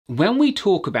When we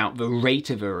talk about the rate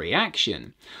of a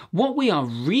reaction, what we are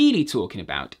really talking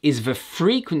about is the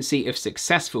frequency of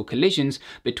successful collisions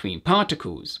between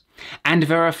particles. And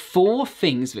there are four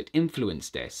things that influence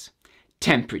this: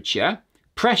 temperature,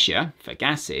 pressure for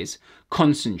gases,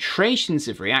 concentrations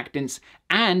of reactants,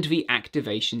 and the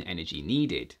activation energy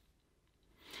needed.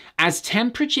 As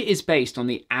temperature is based on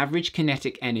the average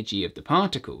kinetic energy of the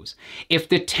particles, if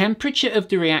the temperature of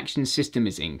the reaction system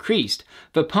is increased,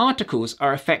 the particles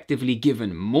are effectively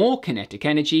given more kinetic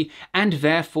energy and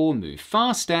therefore move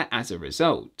faster as a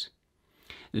result.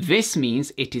 This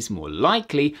means it is more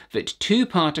likely that two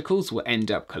particles will end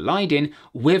up colliding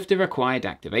with the required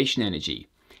activation energy,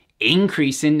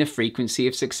 increasing the frequency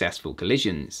of successful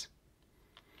collisions.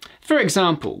 For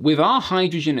example, with our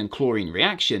hydrogen and chlorine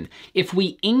reaction, if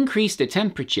we increase the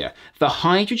temperature, the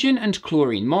hydrogen and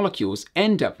chlorine molecules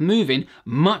end up moving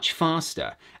much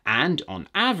faster and, on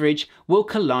average, will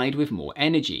collide with more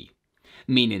energy,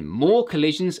 meaning more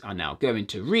collisions are now going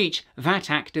to reach that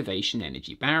activation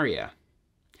energy barrier.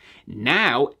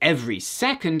 Now, every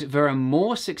second, there are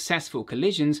more successful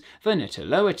collisions than at a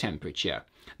lower temperature,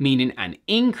 meaning an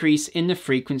increase in the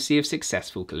frequency of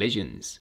successful collisions.